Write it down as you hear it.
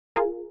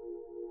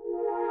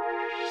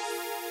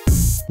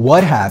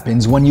What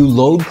happens when you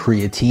load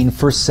creatine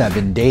for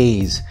 7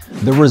 days?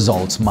 The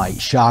results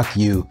might shock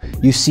you.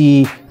 You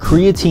see,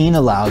 creatine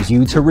allows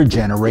you to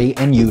regenerate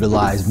and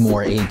utilize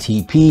more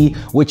ATP,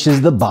 which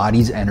is the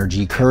body's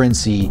energy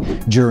currency.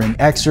 During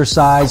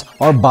exercise,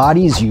 our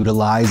bodies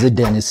utilize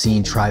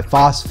adenosine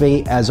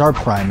triphosphate as our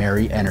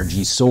primary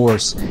energy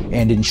source.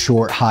 And in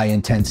short,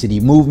 high-intensity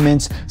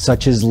movements,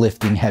 such as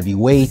lifting heavy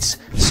weights,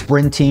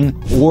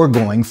 sprinting, or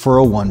going for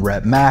a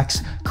 1-rep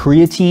max,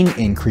 creatine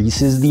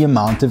increases the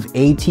amount of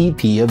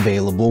ATP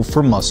available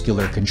for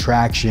muscular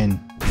contraction.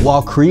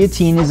 While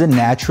creatine is a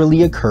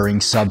naturally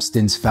occurring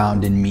substance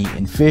found in meat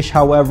and fish,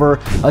 however,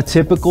 a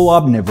typical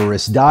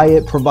omnivorous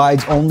diet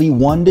provides only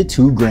 1 to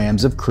 2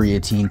 grams of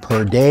creatine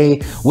per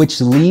day,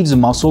 which leaves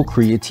muscle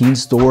creatine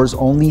stores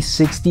only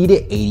 60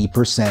 to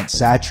 80%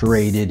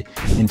 saturated.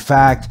 In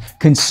fact,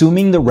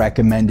 consuming the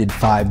recommended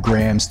 5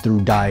 grams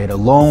through diet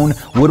alone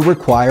would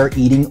require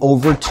eating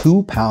over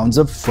 2 pounds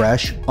of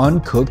fresh,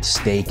 uncooked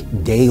steak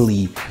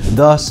daily.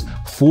 Thus,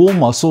 full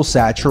muscle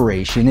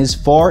saturation is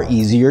far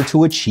easier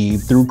to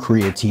achieve through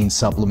creatine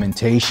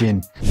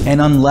supplementation.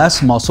 And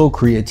unless muscle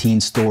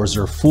creatine stores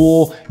are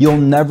full, you'll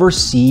never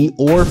see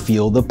or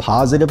feel the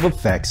positive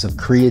effects of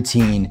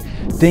creatine.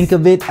 Think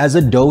of it as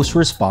a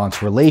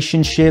dose-response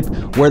relationship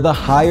where the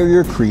higher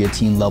your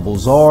creatine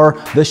levels are,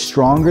 the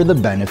stronger the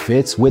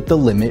benefits, with the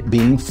limit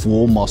being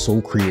full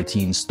muscle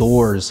creatine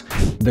stores.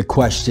 The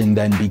question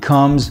then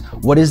becomes,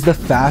 what is the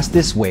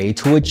fastest way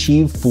to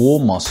achieve full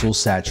muscle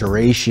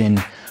saturation?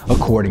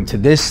 According to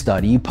this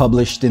study,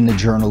 published in the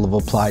Journal of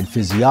Applied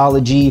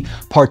Physiology,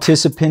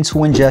 participants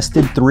who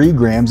ingested 3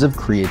 grams of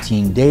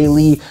creatine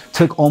daily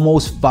took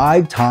almost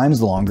 5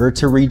 times longer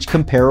to reach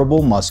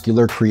comparable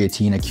muscular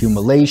creatine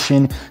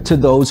accumulation to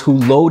those who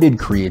loaded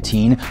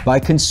creatine by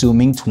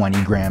consuming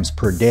 20 grams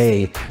per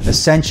day.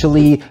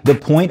 Essentially, the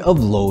point of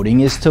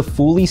loading is to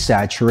fully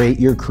saturate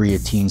your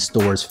creatine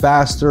stores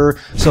faster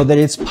so that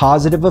its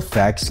positive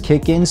effects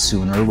kick in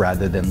sooner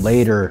rather than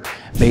later.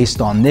 Based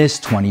on this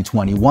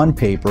 2021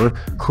 paper,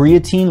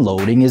 creatine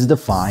loading is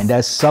defined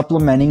as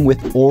supplementing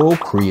with oral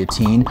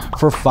creatine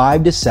for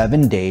 5 to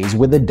 7 days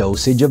with a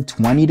dosage of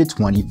 20 to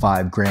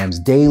 25 grams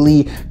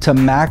daily to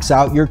max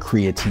out your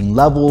creatine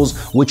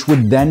levels, which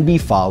would then be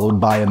followed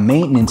by a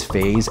maintenance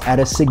phase at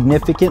a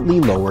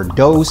significantly lower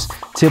dose,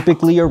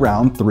 typically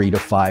around 3 to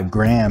 5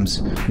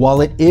 grams.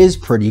 While it is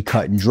pretty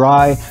cut and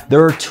dry,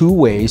 there are 2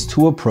 ways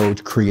to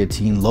approach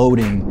creatine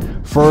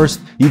loading. First,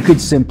 you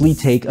could simply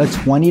take a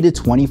 20 to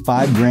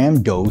 25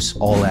 gram dose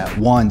all at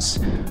once.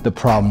 The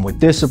problem with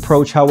this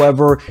approach,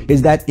 however,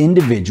 is that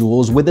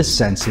individuals with a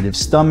sensitive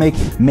stomach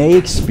may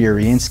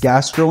experience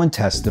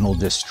gastrointestinal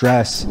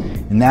distress.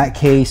 In that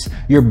case,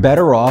 you're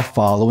better off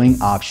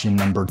following option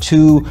number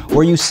 2,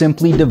 where you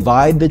simply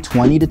divide the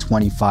 20 to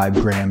 25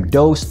 gram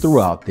dose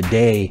throughout the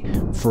day.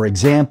 For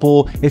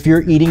example, if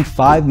you're eating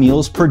 5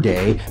 meals per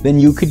day, then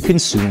you could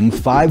consume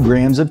 5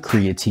 grams of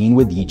creatine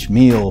with each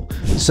meal.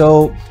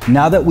 So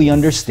now that we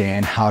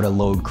understand how to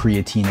load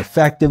creatine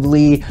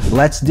effectively,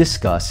 let's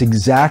discuss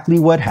exactly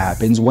what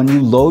happens when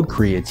you load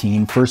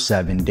creatine for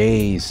 7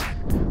 days.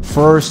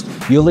 First,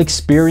 you'll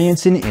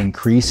experience an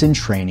increase in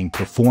training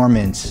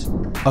performance.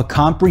 A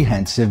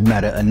comprehensive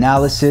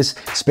meta-analysis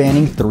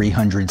spanning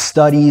 300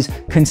 studies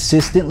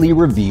consistently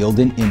revealed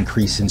an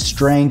increase in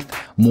strength,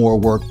 more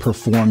work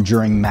performed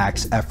during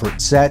max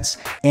effort sets,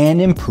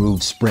 and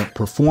improved sprint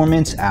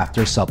performance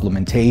after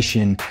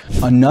supplementation.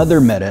 Another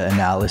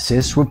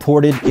meta-analysis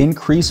reported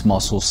increased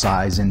muscle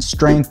size and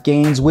strength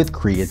gains with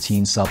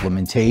creatine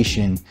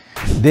supplementation.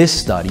 This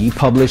study,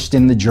 published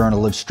in the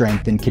Journal of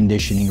Strength and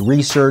Conditioning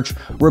Research,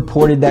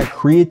 reported that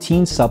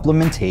creatine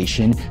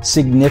supplementation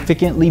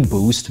significantly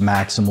boosts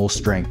maximal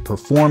strength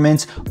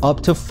performance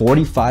up to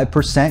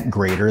 45%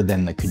 greater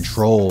than the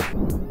control.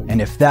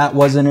 And if that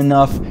wasn't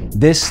enough,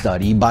 this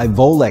study by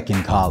Volek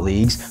and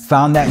colleagues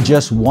found that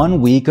just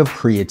 1 week of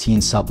creatine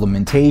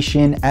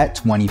supplementation at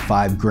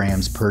 25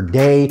 grams per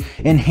day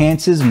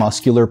enhances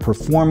muscular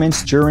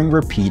performance during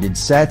repeated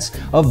sets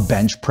of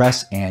bench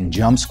press and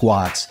jump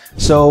squats.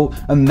 So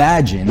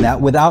imagine that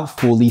without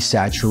fully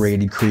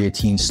saturated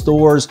creatine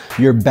stores,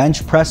 your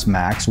bench press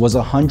max was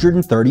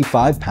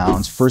 135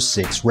 pounds for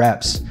 6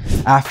 reps.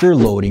 After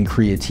loading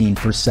creatine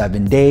for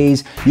 7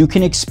 days, you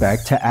can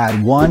expect to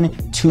add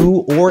 1,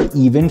 2, or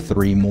even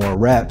 3 more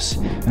reps.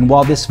 And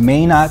while this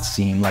may not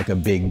seem like a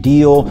big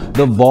deal,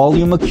 the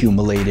volume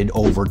accumulated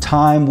over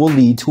time will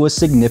lead to a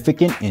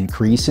significant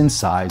increase in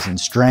size and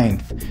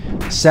strength.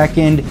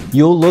 Second,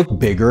 you'll look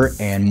bigger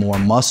and more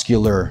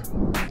muscular.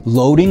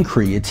 Loading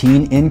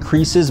creatine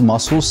increases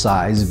muscle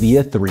size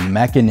via 3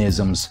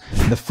 mechanisms.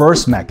 The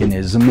first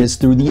mechanism is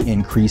through the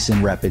increase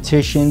in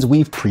repetitions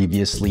we've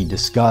previously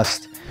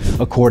discussed.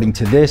 According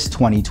to this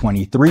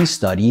 2023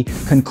 study,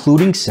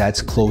 concluding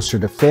sets closer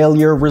to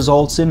failure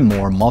results in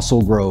more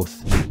muscle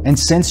growth. And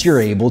since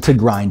you're able to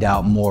grind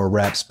out more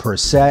reps per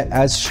set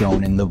as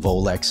shown in the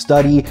Volex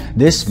study,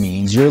 this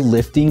means you're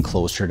lifting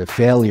closer to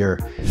failure.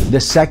 The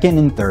second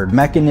and third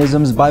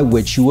mechanisms by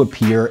which you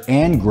appear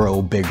and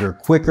grow bigger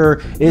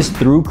quicker is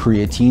through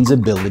creatine's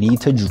ability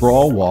to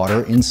draw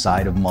water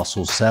inside of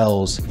muscle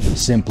cells.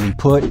 Simply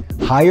put,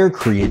 higher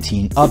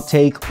creatine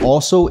uptake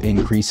also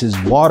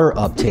increases water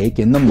uptake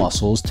in the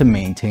muscles to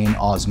maintain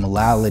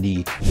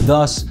osmolality.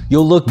 Thus,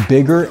 you'll look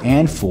bigger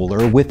and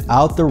fuller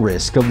without the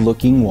risk of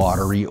looking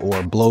watery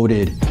or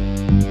bloated.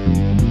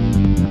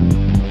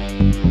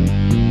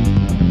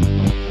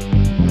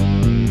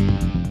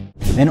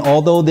 And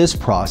although this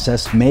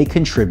process may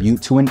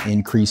contribute to an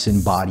increase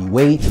in body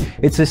weight,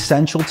 it's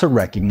essential to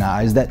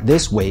recognize that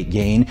this weight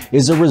gain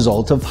is a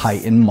result of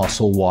heightened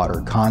muscle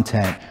water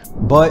content.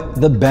 But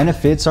the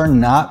benefits are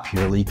not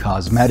purely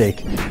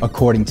cosmetic.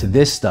 According to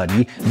this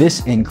study,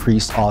 this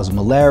increased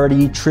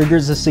osmolarity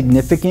triggers a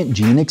significant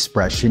gene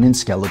expression in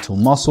skeletal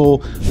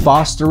muscle,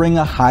 fostering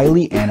a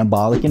highly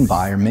anabolic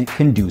environment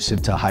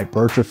conducive to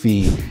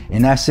hypertrophy.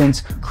 In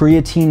essence,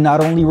 creatine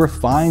not only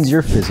refines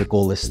your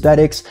physical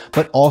aesthetics,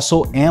 but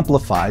also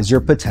amplifies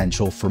your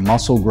potential for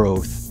muscle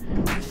growth.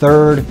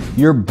 Third,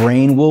 your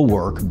brain will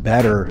work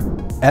better.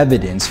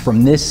 Evidence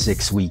from this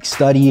 6-week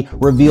study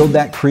revealed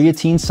that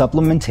creatine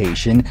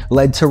supplementation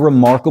led to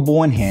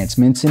remarkable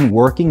enhancements in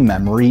working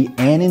memory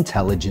and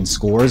intelligence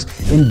scores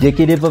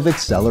indicative of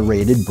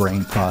accelerated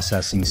brain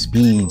processing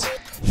speeds.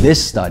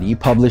 This study,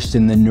 published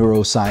in the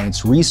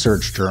Neuroscience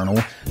Research Journal,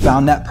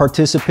 found that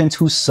participants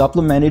who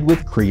supplemented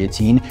with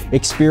creatine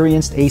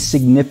experienced a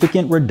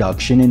significant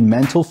reduction in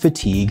mental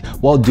fatigue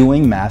while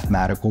doing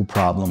mathematical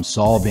problem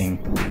solving.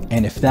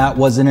 And if that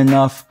wasn't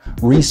enough,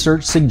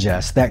 research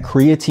suggests that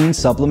creatine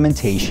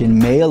supplementation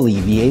may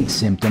alleviate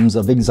symptoms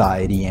of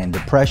anxiety and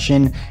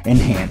depression,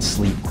 enhance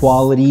sleep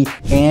quality,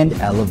 and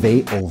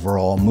elevate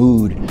overall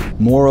mood.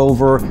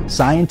 Moreover,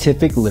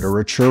 scientific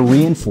literature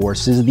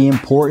reinforces the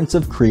importance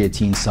of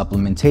creatine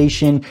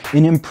supplementation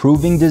in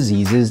improving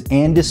diseases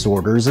and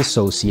disorders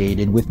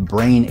associated with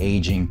brain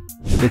aging.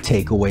 The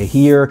takeaway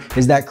here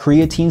is that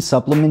creatine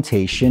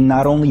supplementation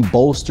not only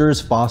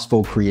bolsters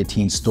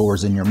phosphocreatine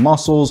stores in your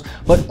muscles,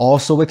 but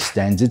also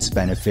extends its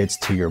benefits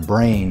to your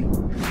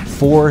brain.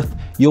 Fourth,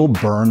 you'll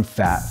burn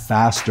fat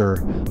faster.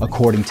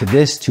 According to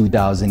this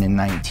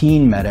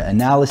 2019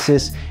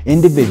 meta-analysis,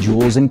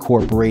 individuals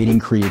incorporating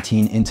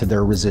creatine into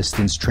their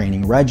resistance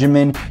training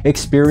regimen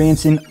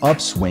experience an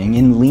upswing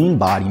in lean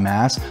body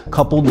mass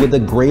coupled with a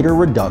greater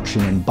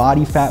reduction in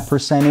body fat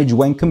percentage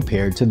when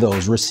compared to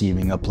those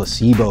receiving a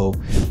placebo.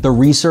 The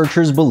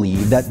researchers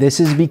believe that this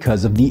is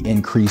because of the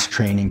increased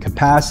training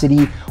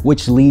capacity,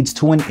 which leads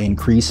to an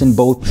increase in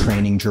both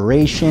training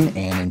duration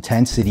and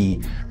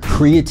intensity.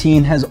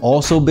 Creatine has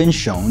also been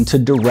shown to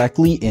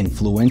directly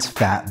influence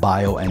fat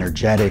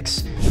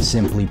bioenergetics.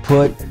 Simply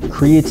put,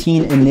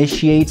 creatine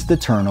initiates the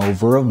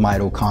turnover of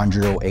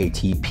mitochondrial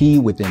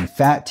ATP within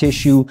fat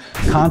tissue,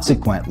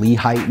 consequently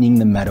heightening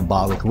the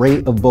metabolic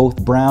rate of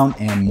both brown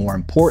and, more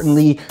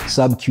importantly,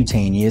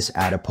 subcutaneous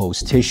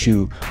adipose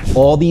tissue.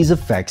 All these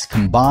effects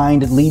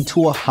combined lead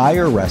to a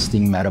higher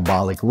resting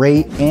metabolic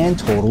rate and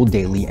total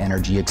daily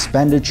energy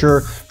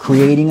expenditure,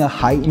 creating a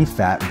heightened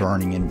fat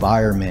burning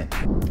environment.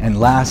 And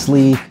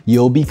lastly,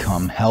 you'll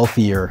become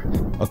healthier.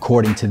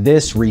 According to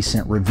this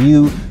recent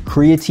review,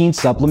 creatine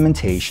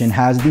supplementation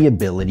has the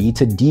ability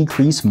to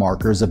decrease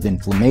markers of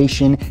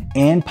inflammation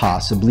and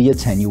possibly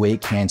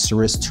attenuate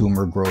cancerous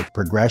tumor growth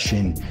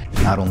progression.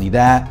 Not only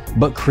that,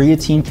 but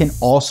creatine can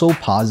also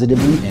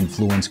positively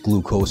influence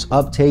glucose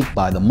uptake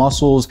by the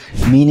muscles,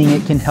 meaning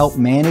it can help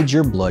manage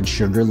your blood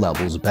sugar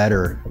levels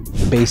better.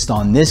 Based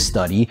on this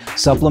study,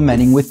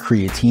 supplementing with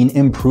creatine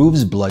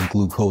improves blood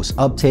glucose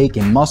uptake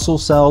in muscle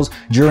cells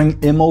during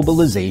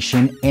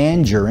immobilization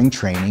and during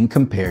training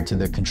compared to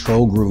the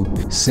control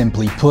group.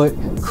 Simply put,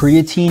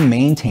 creatine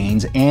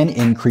maintains and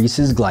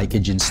increases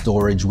glycogen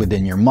storage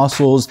within your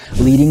muscles,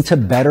 leading to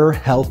better,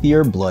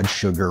 healthier blood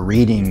sugar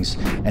readings.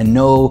 And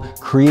no,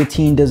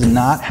 creatine does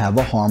not have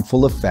a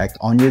harmful effect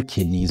on your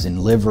kidneys and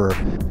liver.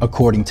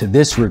 According to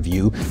this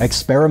review,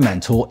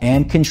 experimental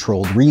and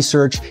controlled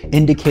research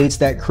indicates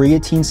that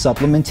creatine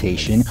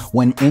supplementation,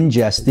 when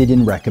ingested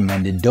in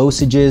recommended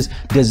dosages,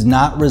 does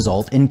not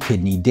result in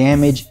kidney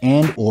damage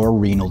and/or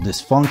renal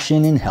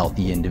dysfunction in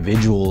healthy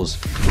individuals.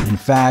 In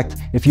fact,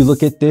 if you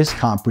look at this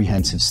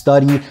comprehensive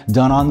study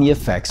done on the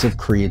effects of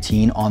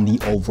creatine on the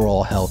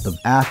overall health of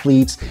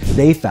athletes,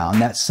 they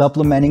found that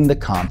supplementing the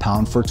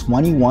compound for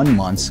 21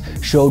 months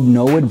showed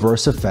no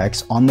adverse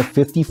effects on the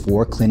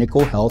 54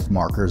 clinical health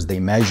markers they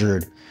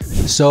measured.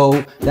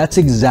 So that's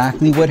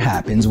exactly what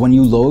happens when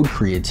you load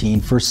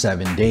creatine for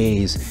 7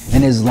 days.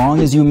 And as long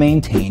as you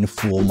maintain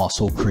full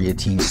muscle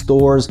creatine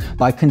stores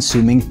by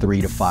consuming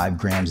 3 to 5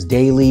 grams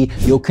daily,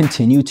 you'll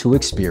continue to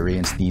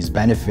experience these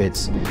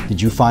benefits. Did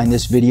you find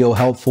this video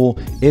helpful?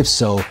 If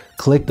so,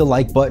 click the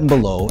like button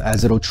below,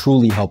 as it'll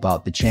truly help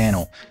out the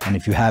channel. And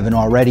if you haven't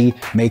already,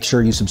 make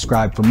sure you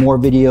subscribe for more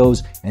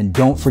videos, and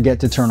don't forget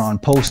to turn on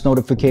post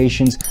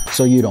notifications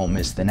so you don't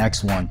miss the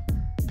next one.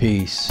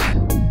 Peace.